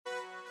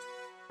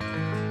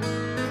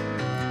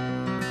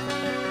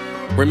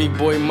Remy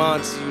Boy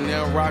Monty, you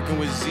now rocking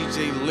with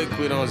ZJ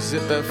Liquid on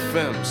Zip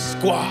FM.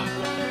 Squad.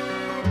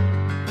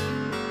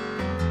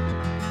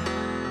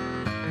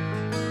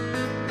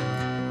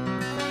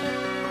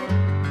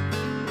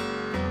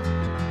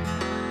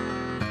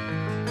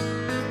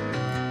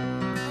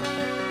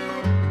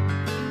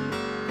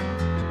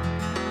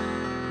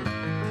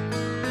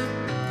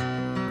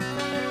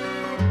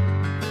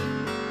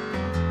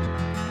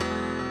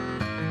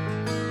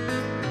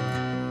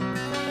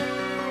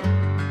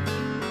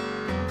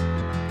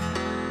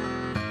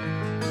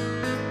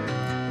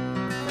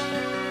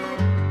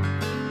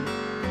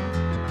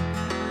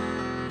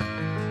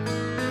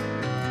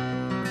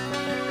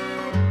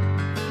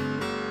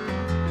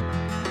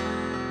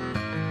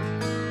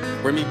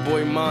 Remy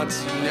Boy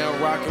Monty, you now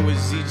rocking with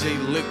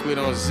ZJ Liquid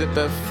on Zip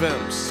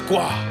FM.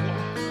 Squad.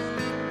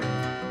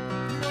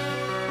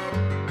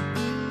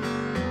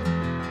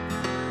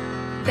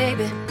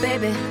 Baby,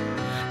 baby,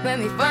 when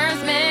we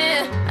first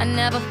met, I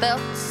never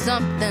felt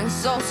something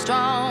so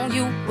strong.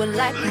 You were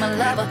like my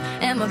lover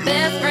and my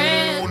best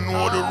friend. You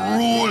know the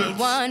rules.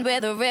 One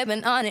with a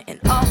ribbon on it, and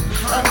all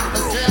of a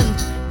sudden,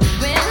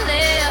 when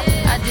there,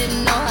 I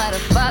didn't know how to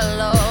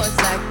follow. It's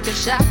like a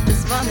shot that's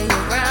spun me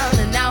around,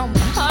 and now my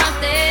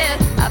heart's dead.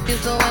 I feel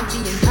so empty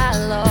and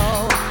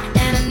hollow,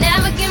 and I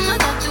never give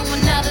myself to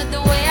another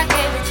the way I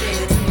gave it to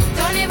you.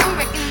 Don't even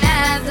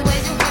recognize the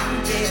ways you make me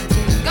feel.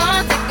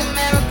 Gonna take a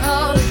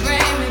miracle to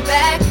bring me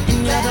back,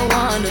 and you're the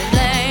one to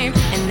blame.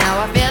 And now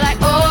I feel like,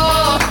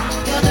 oh,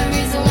 you're the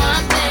reason why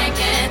I'm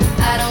thinking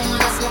I don't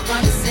wanna smoke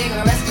on the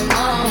cigarettes no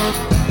more.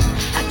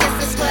 I guess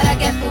that's what I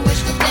get for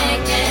wishful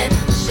thinking.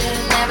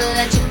 Should've never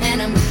let you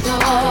enter my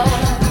door.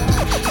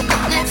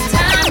 Next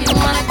time you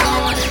wanna go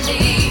on a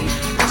leave,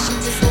 I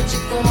should just let you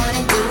go on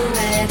and do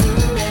it.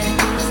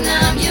 'Cause now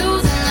I'm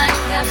using like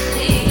I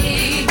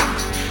believe.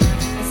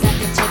 It's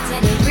like a check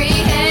in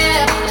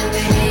rehab, and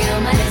baby,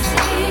 you're my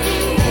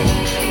disease.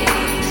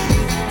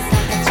 It's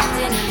like a check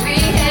in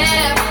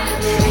rehab,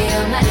 and baby,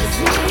 you're my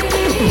disease.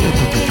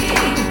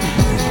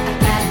 I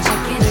gotta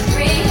check in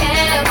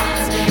rehab,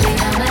 'cause baby,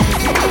 you're my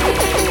disease.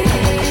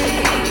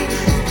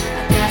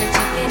 I gotta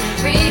check in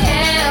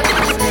rehab,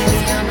 'cause baby,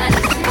 you're my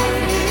disease.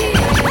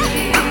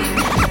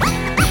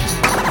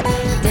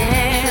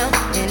 Damn,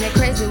 ain't it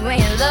crazy when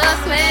your love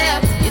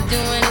smells? You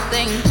do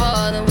anything for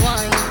the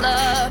one you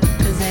love.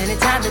 'Cause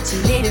anytime that you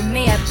needed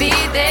me, I'd be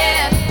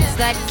there. It's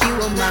like you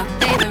were my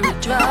favorite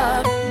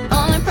drug.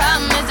 Only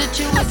problem is that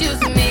you was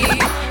using me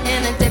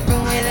in a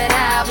different way that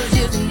I was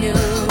using you.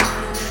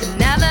 But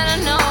now that I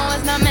know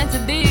it's not meant to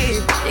be,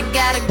 you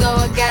gotta go,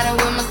 I gotta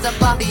win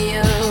myself off of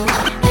you.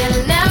 And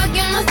I'll never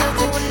give myself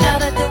to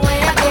another the way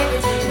I gave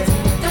it to you.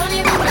 Don't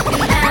even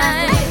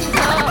recognize,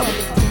 oh.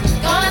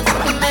 Gonna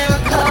take a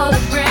miracle to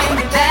bring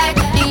me back,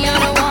 and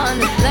you're the one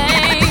to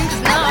blame.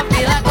 'Cause now I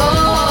feel like,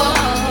 oh,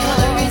 you're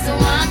the reason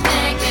why I'm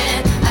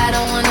thinking I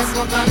don't wanna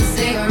smoke on the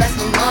cigarettes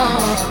no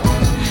more.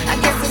 I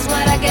guess that's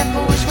what I get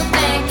for wishful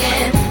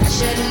thinking. I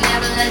should've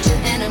never let you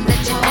in and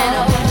let you in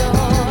a door.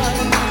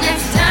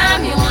 Next time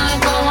you wanna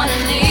go on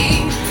and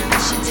leave, I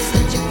should just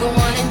let you go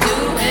on and do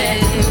it.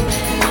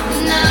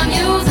 'Cause now I'm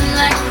using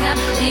like I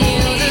believe.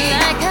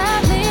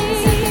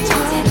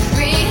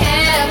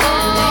 Rehab, oh,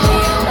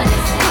 you're my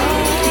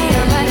disease.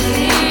 You're my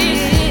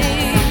disease.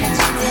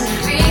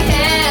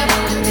 Rehab,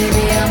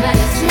 baby, you're my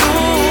disease.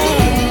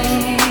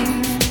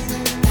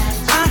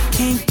 I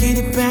can't get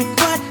it back,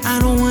 but I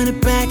don't want it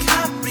back. I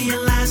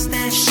realize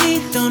that she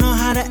don't know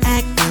how to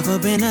act. Never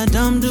been a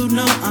dumb dude,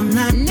 no, I'm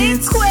not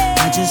dense.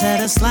 I just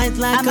had a slight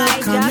lack of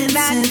common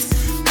sense.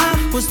 I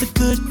was the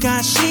good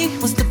guy, she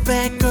was the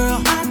bad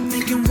girl. I'm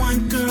thinking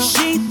one girl,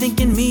 she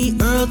thinking me,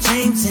 Earl,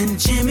 James, and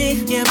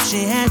Jimmy. Yep,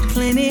 she had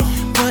plenty,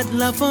 but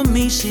love for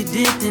me she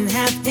didn't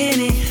have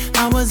any.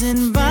 I was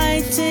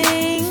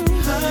inviting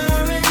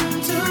her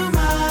into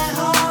my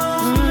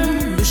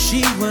home, but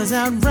she was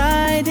out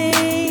riding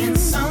in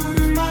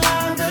some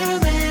other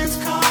man's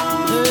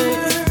car.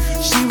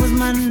 She was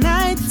my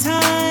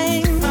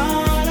nighttime,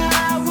 thought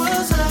I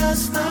was a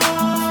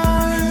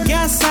star.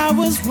 Guess I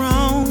was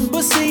wrong,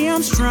 but see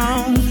I'm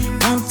strong.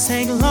 Won't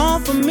take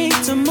long for me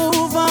to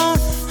move on.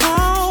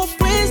 Oh,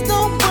 please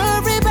don't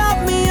worry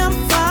about me, I'm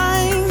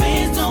fine.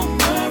 Please don't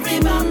worry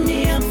about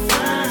me, I'm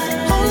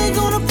fine. Only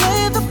gonna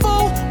play the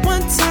fool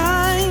one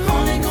time.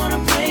 Only gonna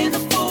play the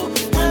fool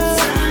one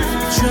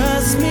time.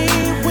 Trust me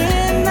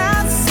when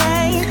I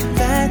say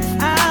that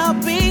I'll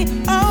be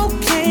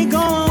okay. Go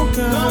on,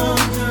 girl.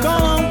 Go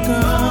on,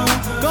 girl.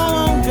 Go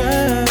on,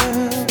 girl.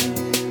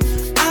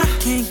 I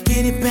can't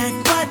get it back,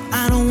 but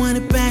I don't want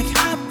it back.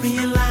 I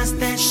realize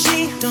that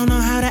she don't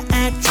know how to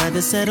act. Tried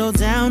to settle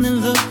down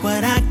and look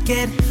what I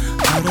get.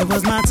 Thought it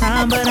was my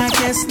time, but I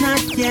guess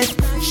not yet.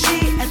 She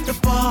at the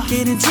bar,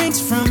 getting drinks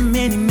from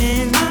many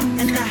men. I'm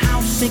in the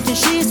house, thinking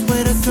she's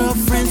with her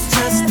girlfriends,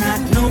 just not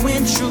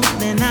knowing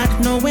truth and not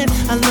knowing.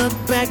 I look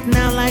back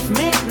now like,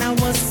 man, I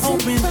was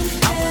open.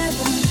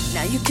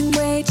 Now you can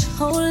wait your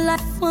whole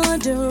life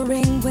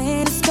wondering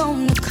when it's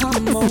gonna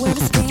come or where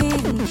it's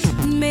been.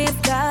 You may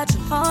have got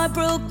your heart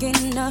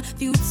broken a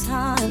few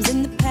times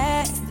in the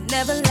past. It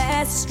never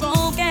lasts as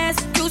strong as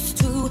it used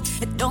to.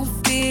 It don't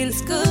feel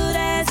as good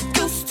as it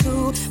used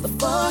to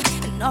before.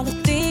 And all the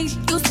things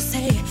you used to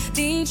say,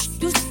 things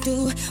you used to do,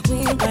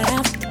 went right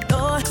out the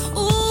door.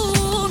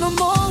 Ooh, no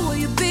more will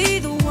you be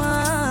the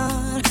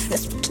one.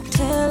 That's what you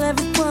tell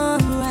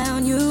everyone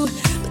around you.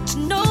 But you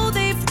know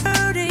they've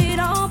heard it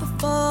all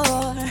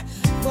before.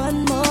 What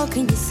more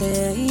can you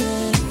say?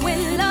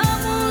 When love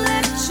won't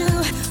let you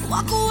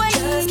walk away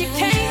and you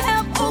can't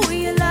help who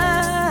you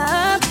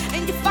love,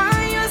 and you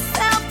find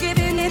yourself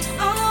giving it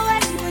all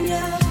away when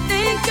you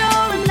think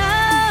you're in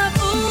love.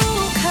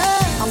 Ooh,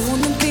 'cause I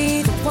wanna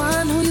be the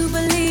one who you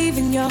believe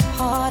in your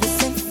heart is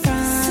sent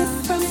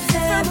from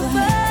heaven.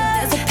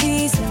 There's a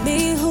piece of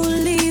me who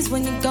leaves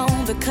when you're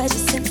gone because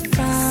you're sent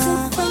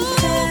from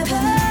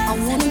heaven. I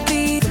wanna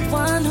be the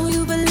one who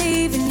you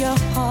believe in your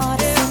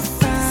heart is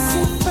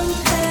sent from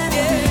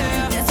heaven.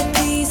 There's a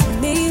piece of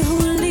me who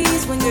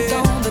leaves when you're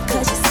gone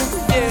because you're sent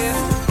from heaven.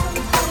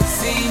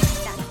 See,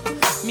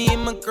 me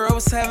and my girl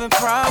was having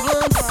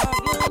problems.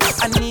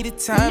 I needed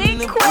time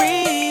to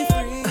breathe.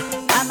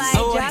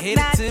 So I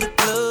headed to the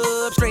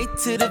club, straight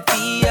to the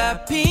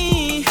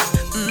VIP.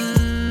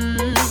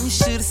 You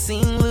should've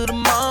seen little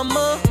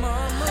mama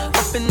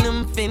up in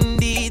them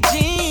Fendi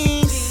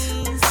jeans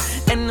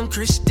and them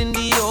Christian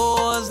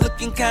Dior's,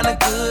 looking kinda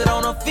good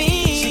on her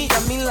feet. She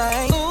got me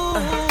like,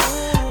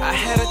 I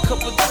had a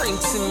couple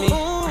drinks in me.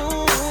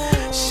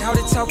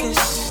 Shouted talking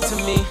shit to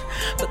me,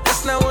 but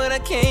that's not what I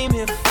came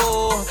here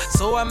for.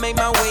 So I made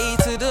my way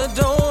to the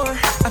door.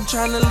 I'm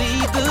trying to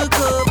leave the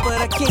club, but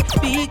I can't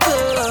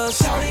because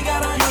Shawty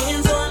got her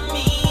hands on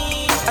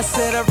me. I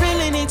said I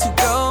really need to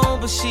go,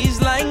 but she's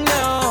like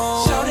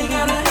no. Shawty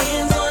got her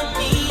hands on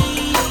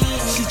me.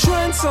 She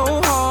trying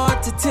so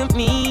hard to tempt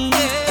me.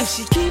 If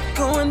she keep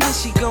going, then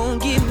she gon'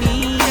 get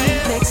me.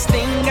 Next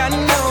thing I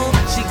know,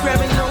 she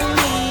grabbing on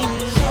me.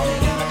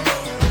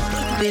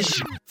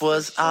 This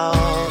was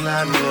all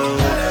I knew,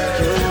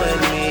 you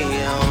and me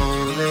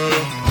only.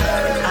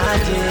 I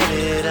did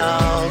it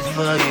all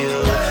for you,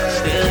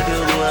 still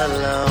you were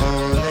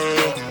lonely.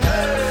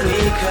 We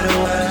could've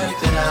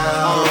worked it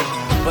out,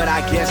 but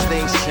I guess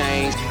things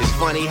change. It's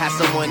funny how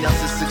someone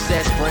else's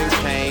success brings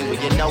pain. When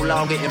you're no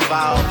longer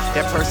involved,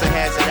 that person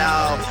has it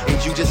all,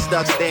 and you just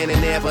stuck standing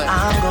there. But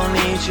I'm gonna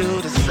need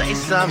you to say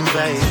something,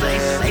 baby.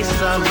 Say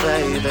something,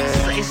 baby.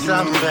 Say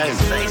something, baby.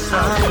 Say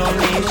something. I'm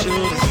gonna need you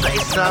to say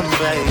something,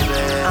 baby.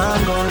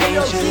 I'm gonna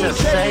need you to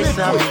say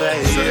something,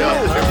 baby.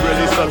 Yeah, it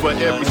really sucks, but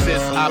ever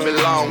since I've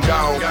been long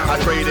gone, I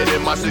traded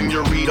in my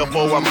senorita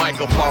for a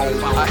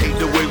microphone. I hate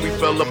the way we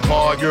fell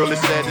apart, girl,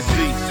 it's sad to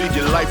see.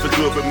 Your life is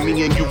good, but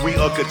me and you, we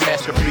a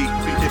catastrophe.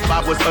 If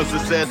I was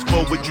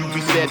unsuccessful, would you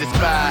be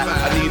satisfied?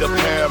 I need a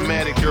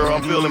paramedic, girl,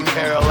 I'm feeling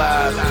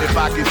paralyzed. If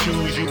I could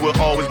choose, you would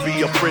always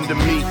be a friend to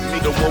me.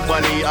 The more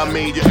money I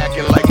made, you're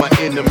acting like my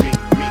enemy.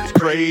 It's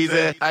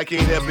crazy, I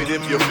can't help it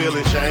if you're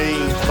feeling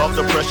change. Off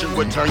the pressure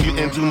would turn you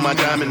into my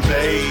diamond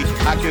babe.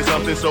 I can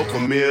something so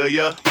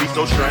familiar, be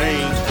so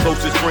strange.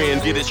 Closest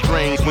friend get it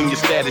strange when your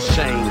status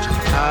change.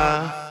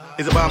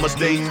 It's about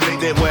mistakes,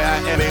 that where I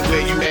am ain't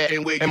where you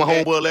at. And my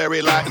whole world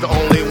Larry like the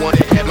only one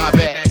that had my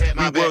back.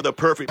 We were the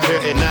perfect pair,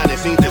 and now it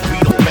seems that we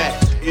don't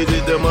match. Is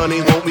it the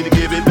money, want me to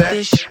give it back?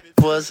 This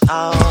was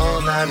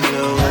all I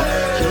knew,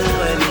 you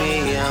and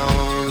me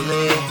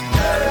only.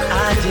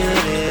 I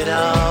did it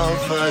all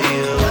for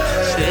you,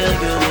 still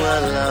you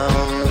were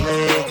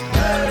lonely.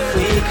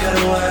 We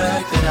could've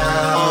worked it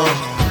out,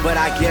 but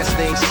I guess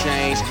things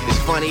change. It's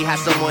funny how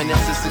someone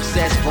else's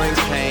success brings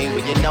pain.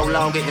 When you're no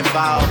longer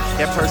involved,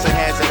 that person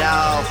has it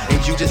all,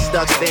 and you just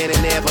stuck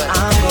standing there. But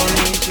I'm gonna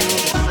need you.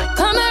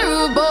 Come here,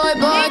 rude boy,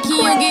 can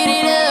you get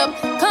it up?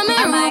 Come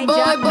here, rude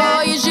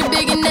boy, is you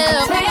big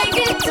enough? Take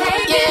it,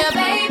 yeah,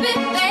 baby,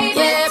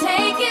 yeah,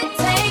 take it,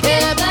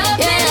 yeah.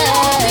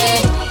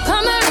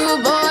 Come here,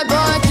 rude boy,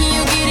 can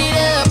you get it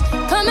up?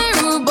 Come here,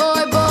 rude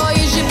boy,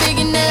 is you big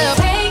enough?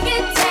 Take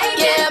it,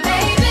 yeah,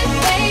 baby,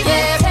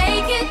 yeah,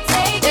 take it,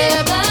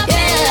 yeah.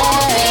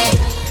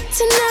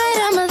 Tonight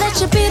I'ma let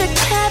you be the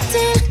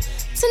captain.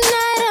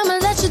 Tonight I'ma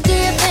let you do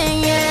your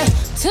thing, yeah.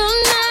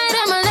 Tonight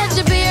I'ma let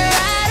you be a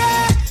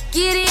rider.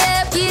 Giddy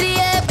up,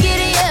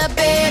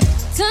 babe.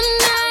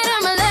 Tonight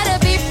I'ma let it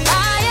be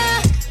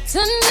fire.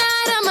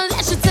 Tonight I'ma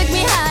let you take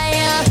me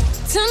higher.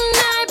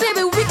 Tonight,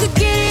 baby, we could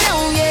get it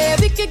on, yeah.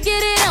 We could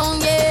get it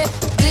on, yeah.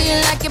 Do you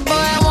like it, boy?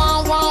 I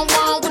want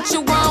what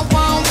you want.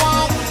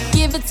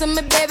 Give it to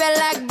me, baby,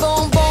 like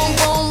boom.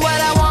 What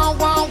I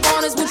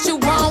want is what you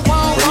want.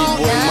 Pretty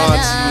boy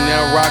Monty, you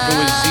now rocking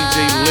with ZJ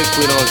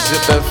Liquid on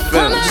Zip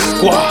FM.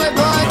 Squad.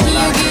 Can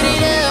you get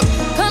it up?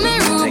 Come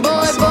here, rude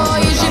boy,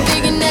 is you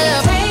big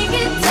enough? Take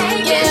it,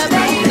 yeah,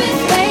 baby,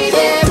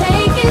 yeah,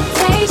 baby,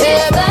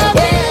 you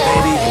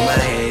my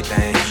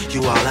everything. You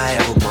all I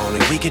ever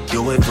wanted. We could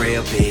do it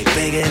real big,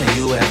 bigger than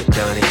you ever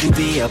done it. it. You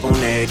be up on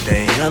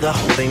everything, the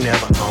whole thing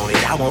never own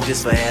it. I want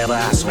this forever,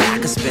 I swear I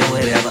could spend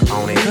whatever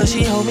on it. Cause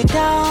she hold me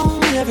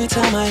down every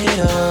time I hit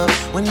up.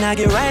 When I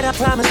get right, I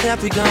promise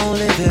that we gon'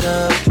 live it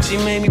up. She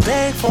made me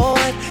beg for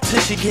it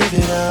till she give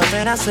it up.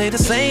 And I say the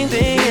same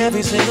thing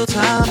every single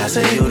time. I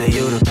say you the best,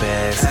 you the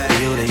best,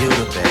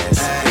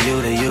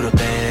 you the best, you the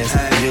best,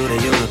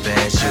 you the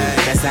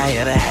best I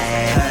ever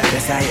had,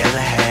 best I ever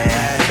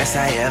had, best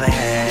I ever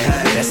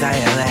had, best I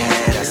ever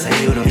had. I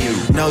say you the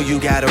you. Know you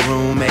got a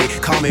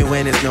roommate, call me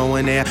when there's no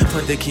one there.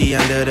 Put the key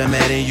under the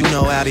mat and you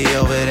know I'll be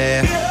over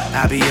there.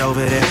 I'll be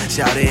over there,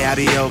 shout it, I'll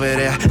be over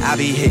there. I'll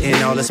be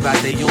hitting all the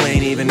spots that you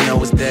ain't even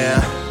know is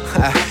there.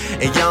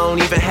 And you don't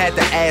even have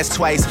to ask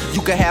twice.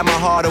 You can have my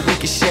heart or we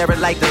can share it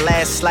like the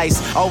last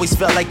slice. Always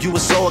felt like you were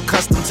so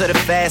accustomed to the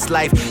fast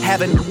life.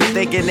 Having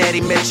thinking that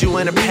he met you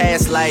in a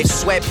past life.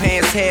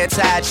 Sweatpants, hair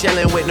tied,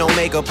 chilling with no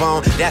makeup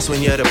on. That's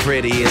when you're the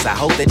prettiest. I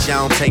hope that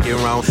y'all don't take it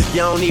wrong.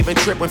 You don't even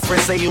trip when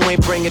friends say you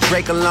ain't bringing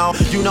Drake along.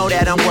 You know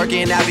that I'm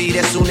working, I'll be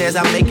there soon as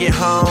I make it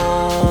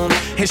home.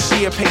 And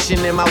she a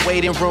patient in my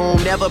waiting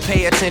room. Never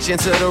pay attention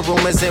to the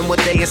rumors and what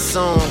they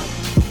assume.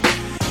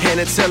 And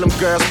until them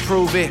girls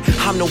prove it,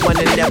 I'm the one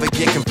that never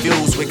get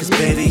confused with. Cause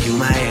baby, you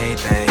my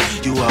everything,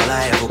 you all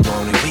I ever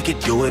wanted. We could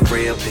do it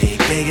real big,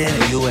 bigger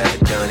than you ever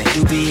done it.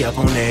 You be up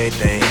on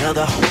everything,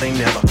 the whole thing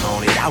never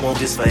own it. I want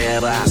this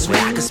forever, I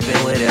swear I could spend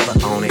whatever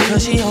on it.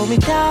 Cause she hold me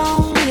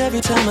down every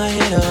time I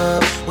hit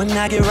up. When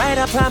I get right,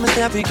 I promise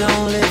that we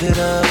gon' live it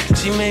up.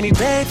 She made me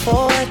beg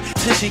for it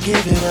till she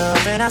give it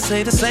up. And I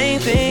say the same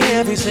thing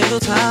every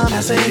single time.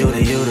 I say you the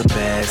best, you the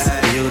best,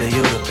 you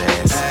the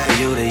best,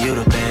 you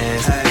the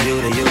best,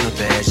 you the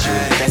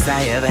best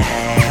I ever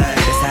had,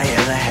 best I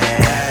ever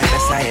had,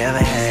 best I ever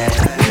had,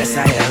 best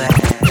I ever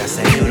had. I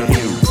say you the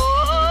view.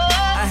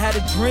 I had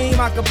a dream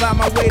I could buy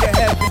my way to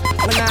heaven.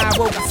 When I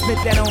woke, I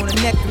spent that on a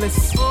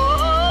necklace.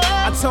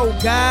 I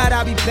told God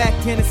I'll be back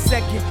in a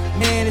second.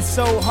 Man, it's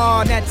so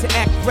hard not to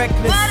act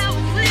reckless.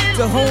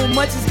 To whom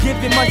much is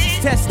given, much is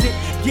tested.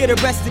 Get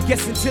arrested,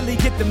 guess until he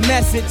get the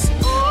message.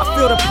 I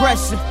feel the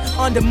pressure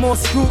under more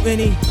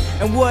scrutiny.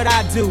 And what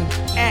I do,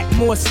 act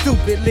more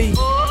stupidly.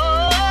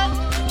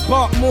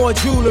 Bought more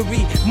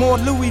jewelry, more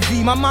Louis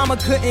V. My mama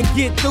couldn't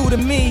get through to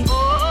me.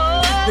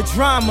 The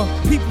drama,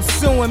 people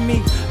suing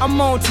me.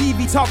 I'm on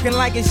TV talking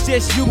like it's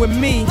just you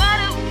and me.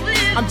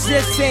 I'm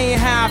just saying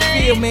how I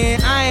feel,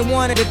 man. I ain't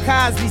one of the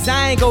Cosbys,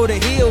 I ain't go to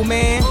Hill,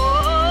 man.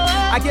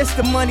 I guess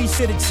the money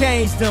should've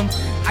changed them.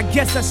 I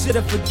guess I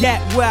should've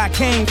forgot where I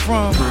came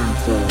from.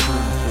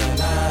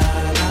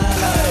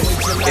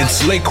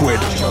 It's liquid.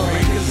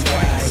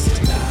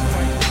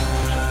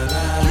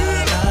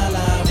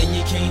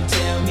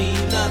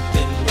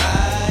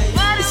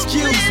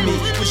 Excuse me,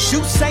 was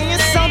you saying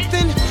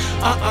something?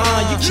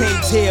 You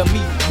can't tell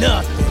me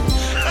nothing.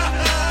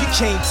 You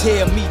can't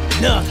tell me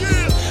nothing.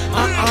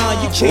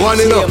 You can't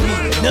tell me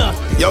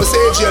nothing. Yo, say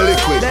it, you're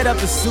liquid. Let up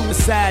the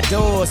suicide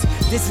doors.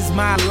 This is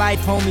my life,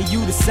 homie,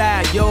 you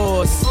decide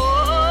yours.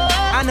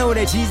 I know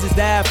that Jesus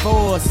died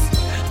for us,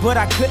 but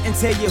I couldn't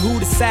tell you who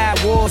the side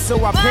was.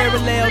 So I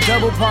parallel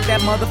double park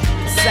that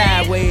motherfucker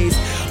sideways.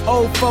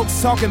 Old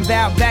folks talking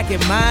about back in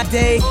my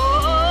day.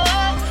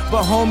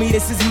 But homie,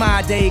 this is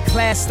my day.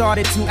 Class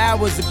started 2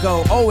 hours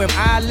ago. Oh, am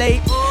I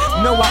late?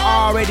 No,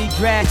 I already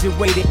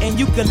graduated. And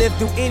you can live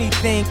through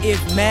anything if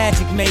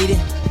magic made it.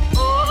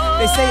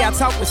 They say I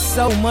talk with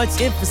so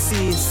much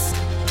emphasis.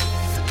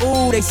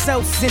 Ooh, they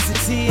so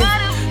sensitive.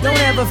 Don't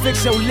ever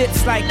fix your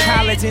lips like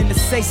collagen to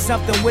say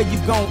something where you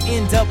gon'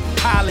 end up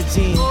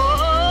apologizing.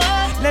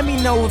 Let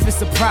me know if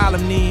it's a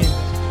problem then.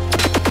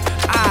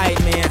 Alright,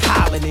 man,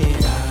 holler then. Wait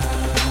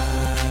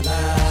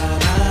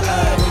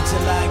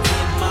till I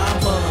get my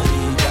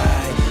money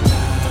right.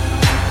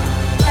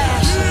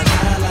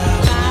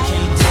 You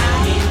can't tell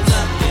me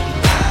nothing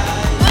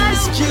right.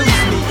 Excuse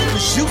me,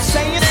 was you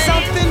saying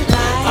something?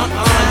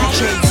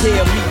 You can't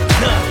tell me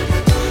nothing.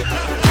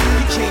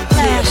 You can't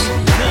tell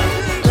me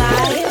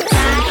nothing.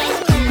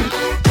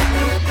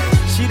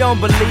 She don't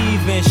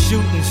believe in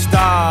shooting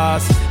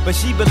stars, but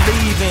she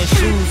believe in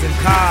shoes and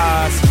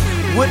cars.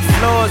 Wood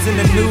floors in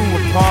the new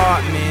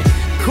apartment.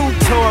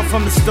 Couture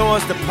from the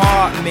store's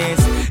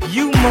departments.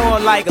 You more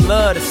like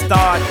love to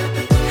start.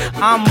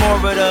 I'm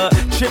more of the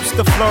trips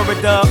to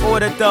Florida.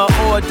 Order the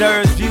hors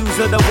d'oeuvres, views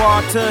of the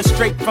water.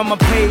 Straight from a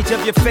page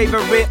of your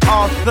favorite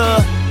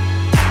author.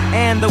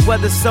 And the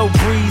weather's so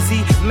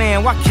breezy.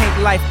 Man, why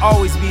can't life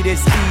always be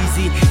this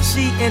easy?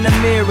 She in the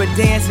mirror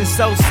dancing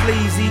so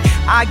sleazy.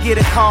 I get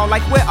a call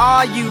like, where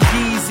are you,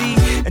 Yeezy?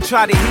 And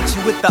try to hit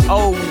you with the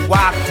old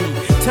wafty.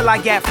 Till I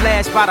got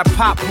flashed by the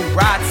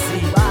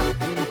paparazzi.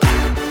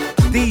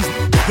 These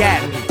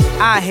got me.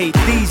 I hate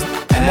these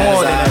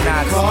more than a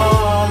Nazi.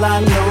 Call, I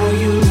know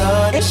you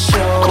love to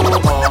show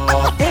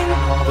off,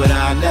 but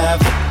I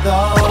never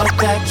thought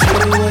that you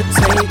would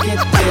take it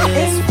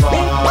this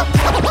far.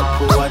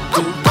 What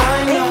do I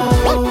know?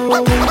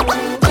 What do I know?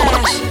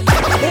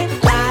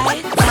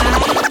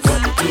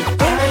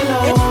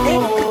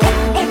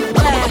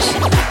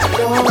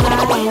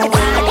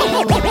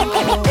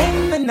 In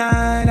the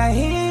night I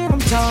hear him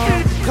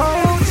talk,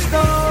 cold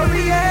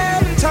story.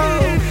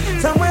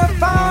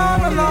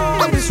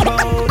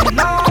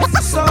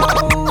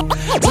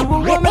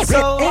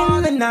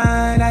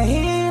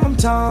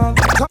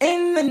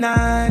 the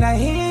night I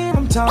hear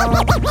him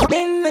talk.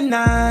 In the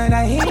night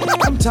I hear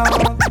him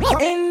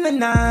talk. In the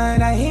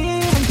night I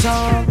hear him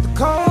talk. The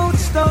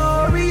coldest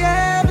story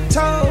ever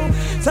told.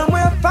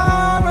 Somewhere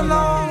far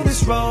along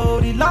this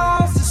road, he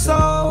lost his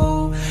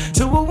soul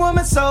to a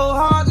woman so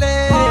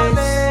heartless.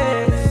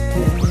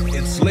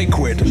 It's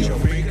Liquid.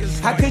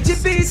 How could you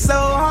be so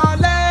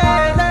heartless?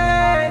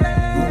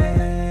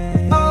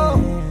 Oh,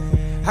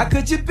 how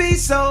could you be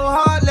so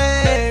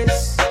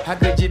heartless? How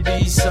could you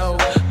be so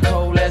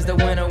cold as the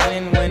winter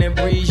wind when it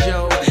breeze,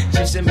 yo?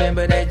 Just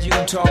remember that you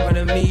talking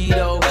to me,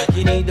 though.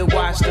 You need to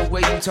watch the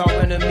way you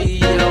talking to me,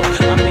 yo.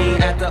 I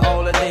mean, after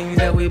all the things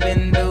that we've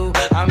been through.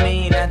 I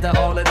mean, after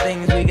all the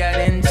things we got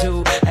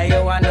into. Hey,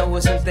 yo, I know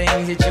some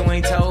things that you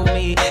ain't told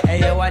me.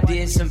 Hey, yo, I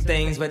did some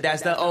things, but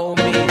that's the old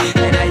me.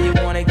 And now you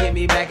wanna get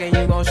me back and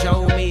you gon'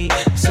 show me.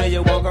 So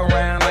you walk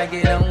around like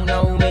you don't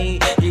know me.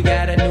 You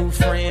got a new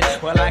friend,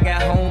 well, I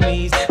got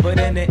homies. But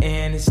in the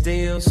end, it's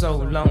still so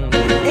lonely.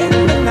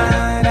 In the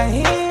night I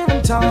hear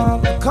him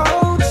talk. The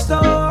coldest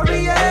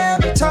story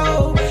ever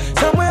told.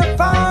 Somewhere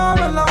far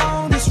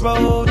along this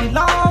road, he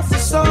lost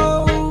his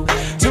soul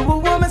to a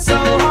woman so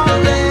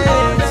heartless.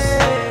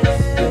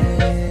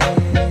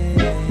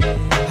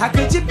 How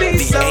could you be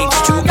so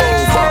H2O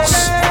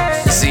boss.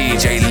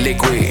 ZJ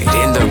Liquid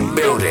in the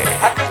building.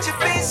 How could you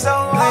be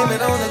so Blame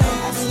it on the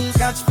goose,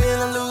 got you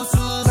feeling loose.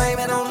 Blame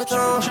it on the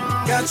throne,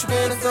 got you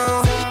in the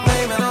zone.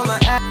 Blame it on the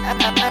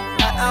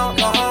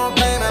alcohol.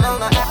 Blame it on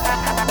the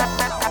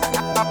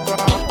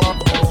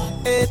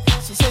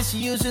She says she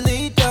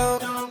usually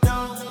don't,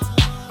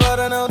 but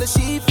I know that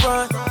she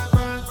front.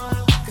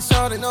 Cause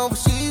shorty know what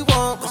she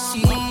want, but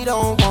she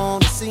don't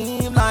want to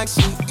seem like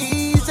she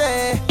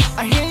easy.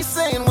 I hear you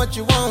saying what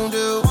you won't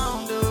do,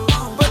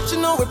 but you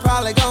know we're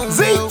probably gon'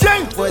 do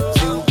what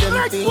you've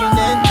been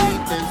feeling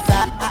deep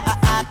inside.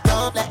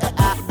 Don't let it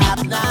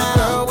out now.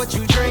 Girl, what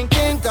you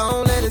drinking?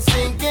 Gon' let it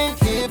sink in.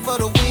 Here for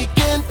the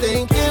weekend,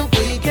 thinking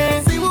we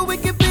can see what we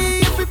can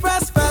be if we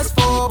press fast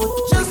forward.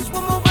 Just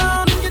one more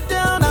round and get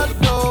down, I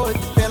know it.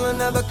 Fill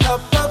another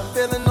cup up,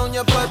 feeling on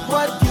your butt.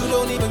 What? You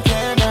don't even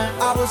care now.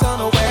 I was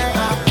unaware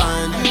how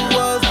fine you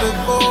was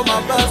before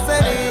my bus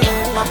set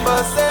in. My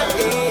bus set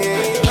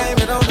in. Blame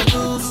it on the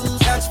goose,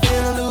 got you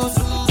feeling loose.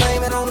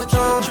 Blame it on the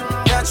drum,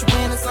 got you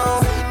in the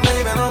zone.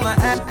 Blame it on the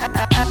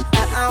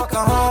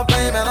alcohol.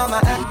 Blame it on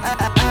the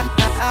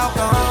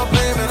alcohol.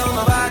 Blame it on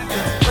the vodka.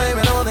 Blame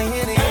it on the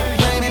Henny.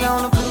 Blame it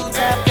on the blue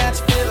tap, got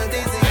you feeling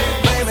dizzy.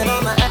 Blame it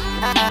on the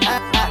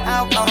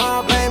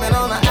alcohol. Blame it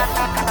on the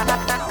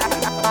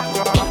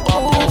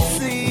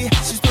see,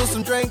 she spilled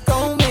some drink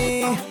on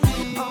me,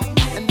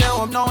 and now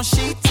I'm knowing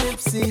she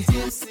tipsy.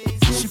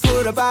 She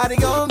put her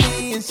body on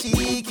me, and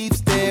she keeps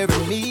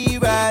staring me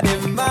right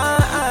in my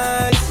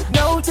eyes.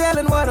 No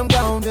telling what I'm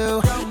gon'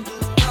 do.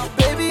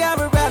 Baby, I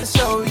would rather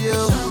show you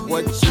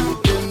what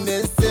you've been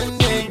missing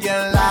in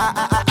your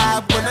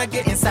life when I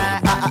get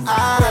inside.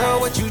 Girl,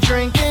 what you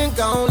drinking?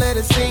 Gon' let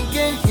it sink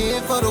in.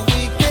 Here for the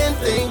weekend,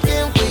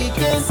 thinking we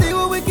can see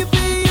what we can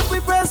be if we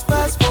press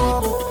fast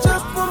forward.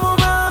 Just one more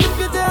round if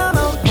you're down,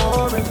 I'm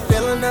pouring.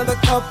 Fill another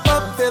cup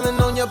up, feeling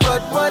on your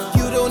butt. What?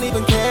 You don't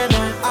even care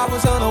now. I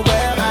was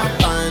unaware how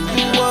fine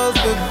you was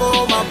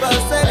before my bus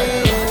set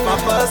in. My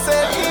bus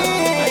set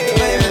in.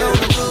 Blame it on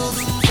the blues,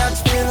 got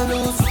you feeling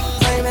loose.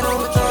 Blame it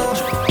on the drum,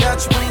 got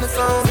you in the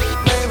zone.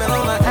 Blame it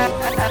on the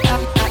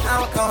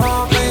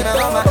alcohol. Blame it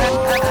on the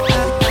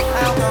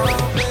alcohol.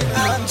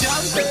 I'm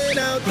jumping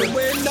out the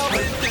window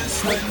with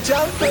this one.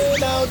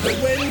 Jumping out the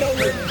window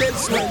with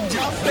this one.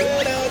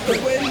 Jumping out the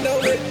window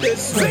with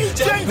this one.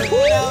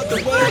 Jumping out the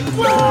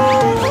window.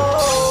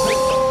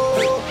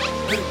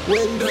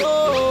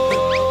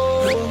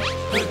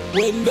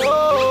 Window.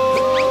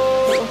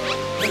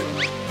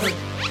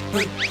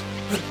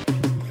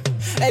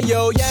 Hey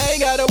yo, you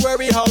ain't gotta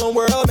worry, Harlem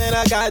World, man,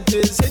 I got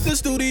this. Hit the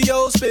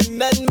studio, spit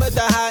nothing but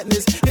the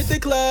hotness. Hit the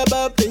club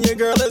up, and your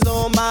girl is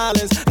on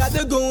mileage. Got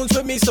the goons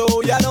with me, so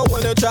y'all don't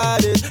wanna try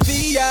this.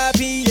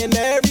 VIP and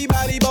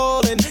everybody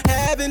ballin',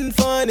 having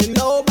fun and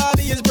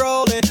nobody is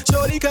brawling.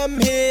 Shorty, come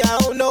here, I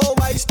don't know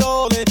why you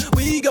stalling.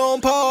 We gon'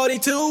 party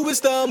till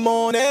it's the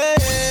morning.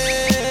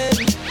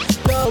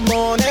 The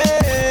morning.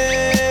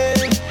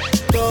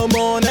 The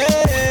morning.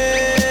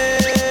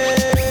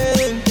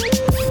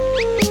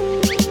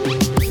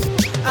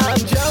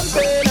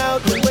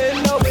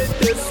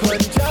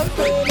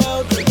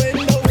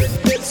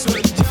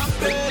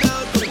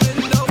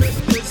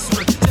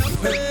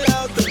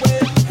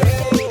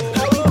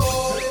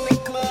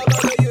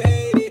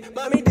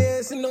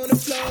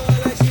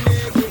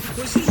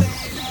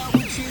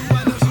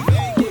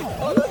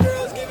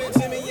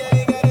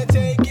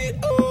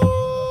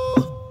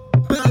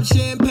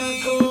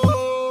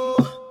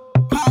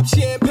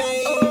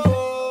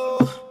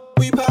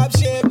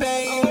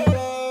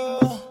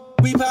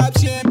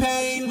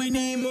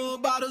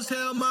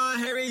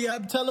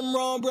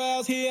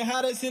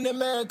 In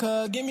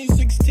America, give me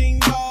 16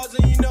 bars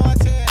and you know I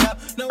tear it up.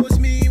 Know it's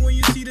me when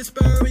you see the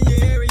spur in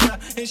your area.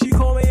 And she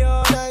call me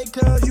all night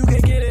cause you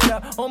can get it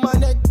up. On my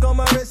neck, on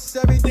my wrist,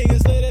 everything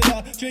is lit it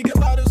up. Drinking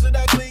bottles of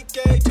that clique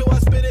till I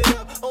spit it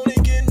up.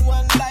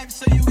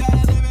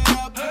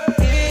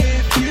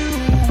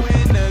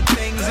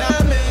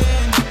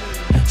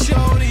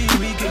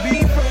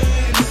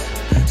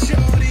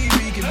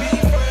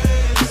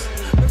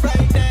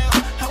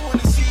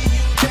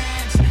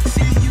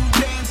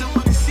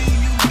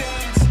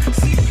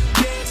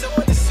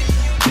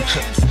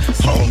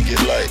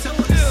 like,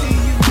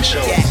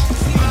 show us.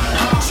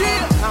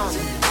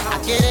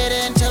 I get it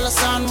until the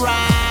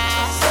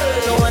sunrise.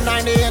 Doing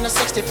 90 in a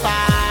 65.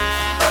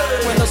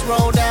 Windows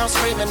roll down,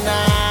 screaming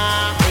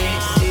now.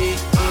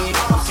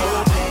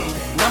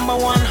 Number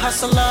one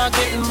hustler,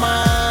 getting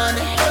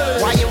money.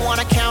 Why you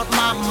wanna count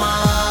my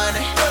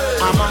money?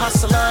 I'm a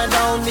hustler and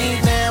don't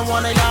need man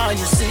one of y'all,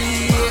 you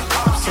see it.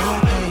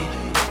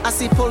 I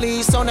see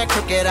police on that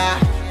crooked eye.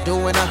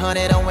 Doing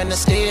 100 on the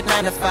state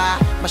 9 to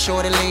 5. My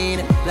shorty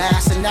leaning,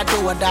 blasting that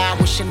do or die.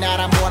 Wishing that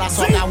I'm what I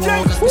thought I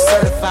was, cause we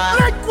certified.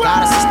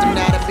 Got a system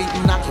that'll beat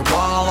and knock your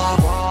wall off.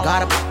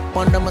 Got a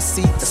under my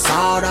seat, the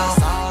sawed off.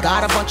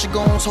 Got a bunch of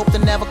goons, hope to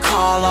never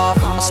call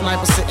off. I'm a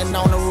sniper sitting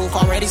on the roof,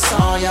 already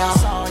saw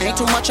y'all. Ain't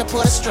too much, I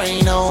put a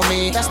strain on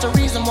me. That's the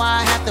reason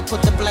why I have to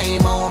put the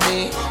blame on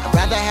me. I'd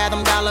rather have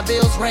them dollar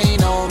bills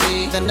rain on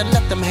me than to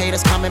let them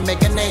haters come and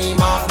make a name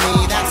off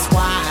me. That's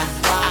why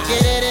I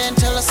get it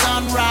until the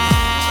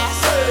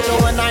sunrise.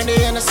 Doing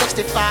 90 in a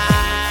 65.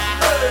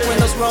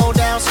 Windows roll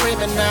down,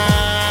 screaming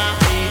now.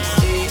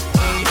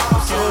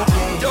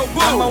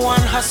 Number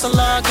one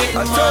hustler, getting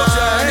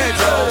money.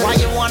 Why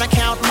you wanna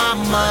count my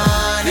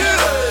money?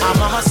 I'm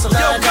a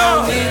hustler,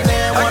 don't need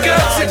man. One you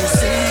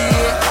see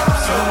it.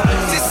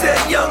 She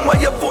said, young, why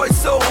your voice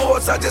so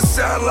hoarse? I just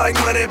sound like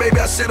money, baby,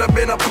 I should've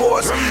been a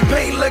Porsche.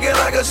 Paint looking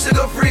like a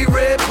sugar-free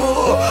Red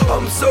Bull.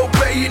 I'm so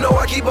paid, you know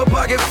I keep a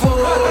pocket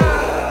full.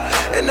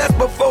 And that's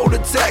before the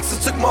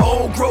taxes. Took my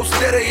whole gross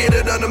net and hid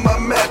it under my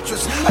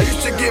mattress. I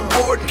used to get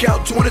bored and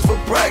count 20s for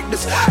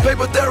practice.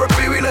 Paper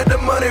therapy, we let the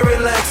money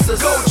relax us.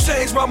 Gold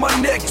chains round my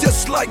neck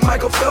just like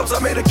Michael Phelps. I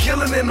made a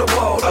killing in the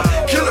water,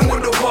 killing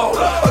with the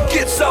water.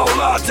 Against all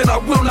odds and I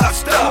will not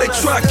stop. They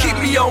try to keep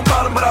me on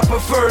bottom but I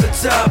prefer the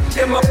top.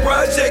 In my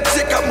project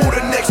chick, I moved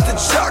her next to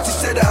Jock. She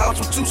said the house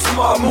was too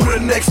small, I moved her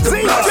next to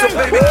Block. So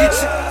baby get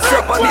your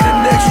up, I need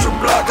an extra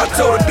block. I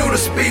told her do the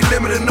speed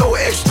limit and no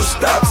extra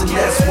stops. And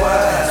that's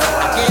why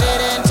I get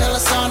it until the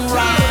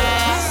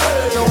sunrise.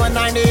 Doing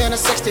 90 in a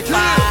 65.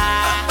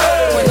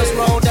 Windows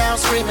roll down,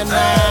 screaming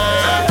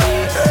now.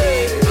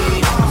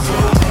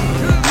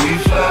 we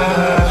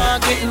fly.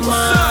 Getting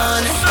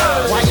money.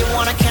 Why you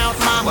wanna count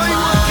my money?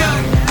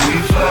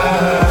 We fly.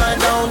 I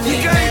don't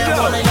need man,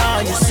 one of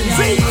y'all, you see it.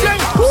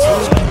 We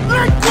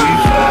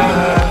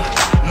fly.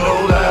 No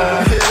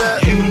lie,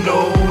 you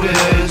know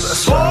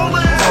this.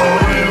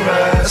 Foreign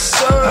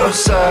rats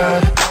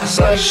outside, it's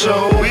like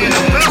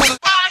showbiz.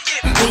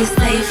 We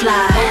stay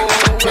fly,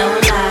 no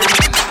lie,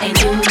 and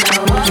you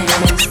know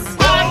this.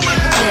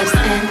 Lips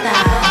and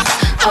thighs,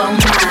 oh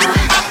my,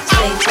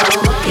 stay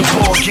focused.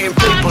 Walking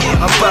paper,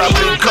 I buy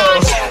big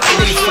cars.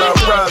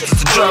 85 rides just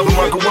to drive in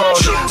my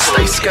garage.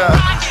 Stay sky,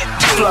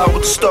 fly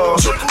with the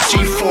stars.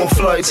 G4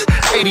 flights,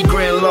 80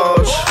 grand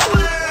large.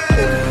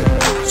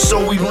 So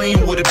we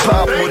lean with it,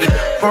 pop with it.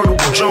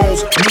 Vertical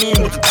Jones,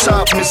 mean with the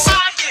top missing.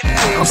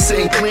 I'm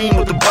saying clean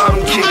with the bottom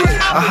kitted.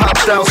 I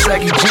hopped out,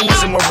 saggy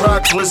jeans and my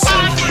rock glisten.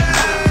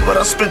 But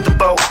I spent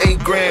about 8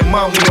 grand,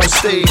 mommy on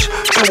stage,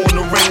 doing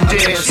the ring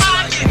dance.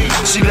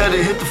 She let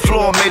it hit the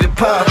floor, made it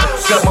pop.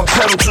 Got my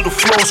pedal to the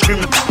floor,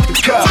 screaming the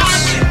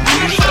cops.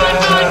 We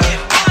fly,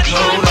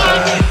 no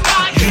lie,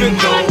 you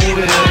know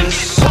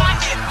this.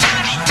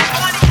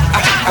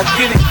 I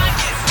get it.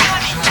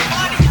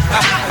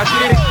 I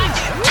get it.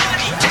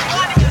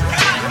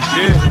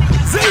 Yeah.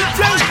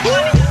 ZJ,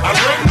 I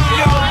run New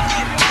York.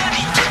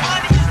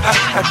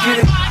 I get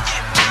it.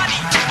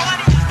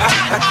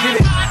 I get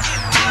it.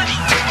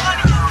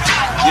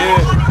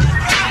 Yeah.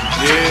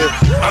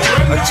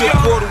 I took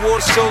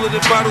water, sold it in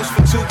bottles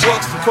for $2.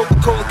 And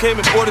Coca-Cola came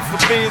and bought it for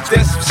beans.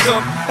 That's what's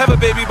up. Have a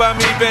baby by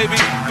me, baby.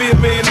 Be a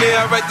millionaire.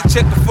 I write the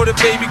check before the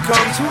baby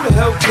comes. Who the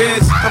hell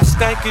cares? I'm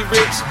stanky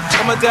rich.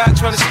 I'ma die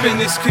trying to spin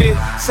this kid.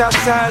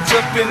 Southside's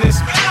up in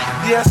this.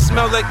 Yeah, I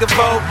smell like the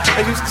Vogue.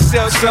 I used to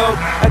sell soap.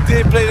 I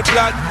did play the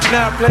block.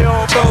 Now I play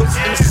on boats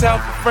in the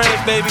south of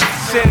France, baby.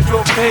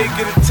 Sandro Pay,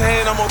 get a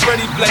tan. I'm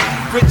already black.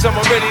 Rich, I'm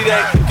already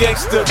that.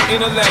 Gangster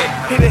in a lane.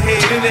 Hit a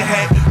head in a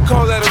hat.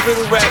 Call that a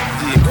little rap.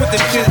 Yeah, quit the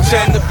chit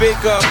chat. The bake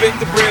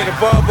the bread. The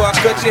barber, I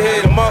cut your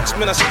head. The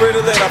marksman, I spread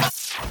a lead.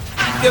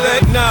 Your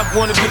leg, nah, I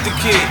wanted with the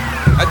kid.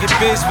 I get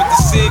biz with the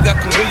cig. I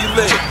can really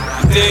live.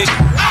 You dig?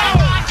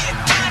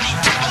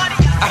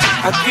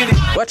 I get it.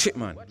 Watch it,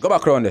 man. Go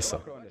back around there, sir.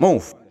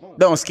 Move.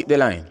 Don't skip the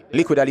line.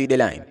 Liquid, I lead the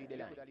line.